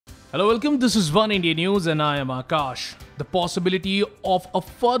Hello, welcome. This is One India News and I am Akash. The possibility of a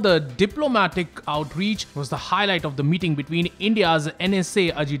further diplomatic outreach was the highlight of the meeting between India's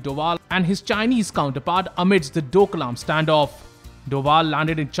NSA Ajit Doval and his Chinese counterpart amidst the Doklam standoff. Doval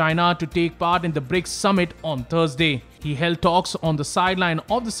landed in China to take part in the BRICS summit on Thursday. He held talks on the sideline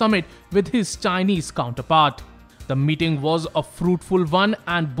of the summit with his Chinese counterpart. The meeting was a fruitful one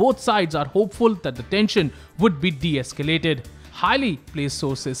and both sides are hopeful that the tension would be de-escalated. Highly placed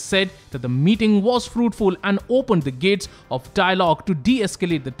sources said that the meeting was fruitful and opened the gates of dialogue to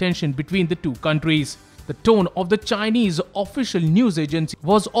de-escalate the tension between the two countries. The tone of the Chinese official news agency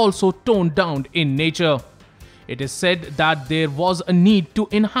was also toned down in nature. It is said that there was a need to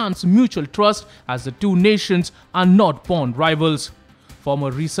enhance mutual trust as the two nations are not born rivals. Former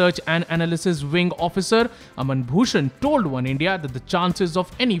Research and Analysis Wing Officer Aman Bhushan told Oneindia that the chances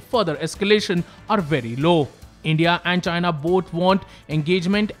of any further escalation are very low. India and China both want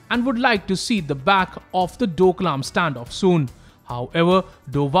engagement and would like to see the back of the Doklam standoff soon. However,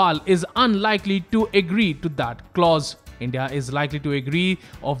 Doval is unlikely to agree to that clause. India is likely to agree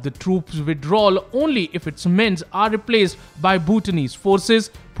of the troops withdrawal only if its men are replaced by Bhutanese forces,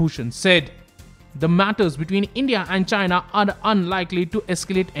 Bhushan said. The matters between India and China are unlikely to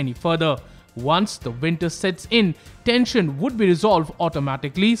escalate any further. Once the winter sets in, tension would be resolved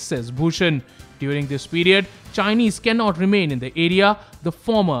automatically, says Bhushan. During this period, Chinese cannot remain in the area, the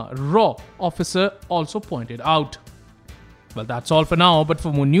former RAW officer also pointed out. Well, that's all for now, but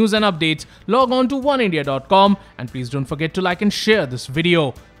for more news and updates, log on to oneindia.com and please don't forget to like and share this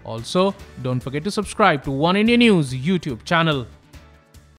video. Also, don't forget to subscribe to One India News YouTube channel.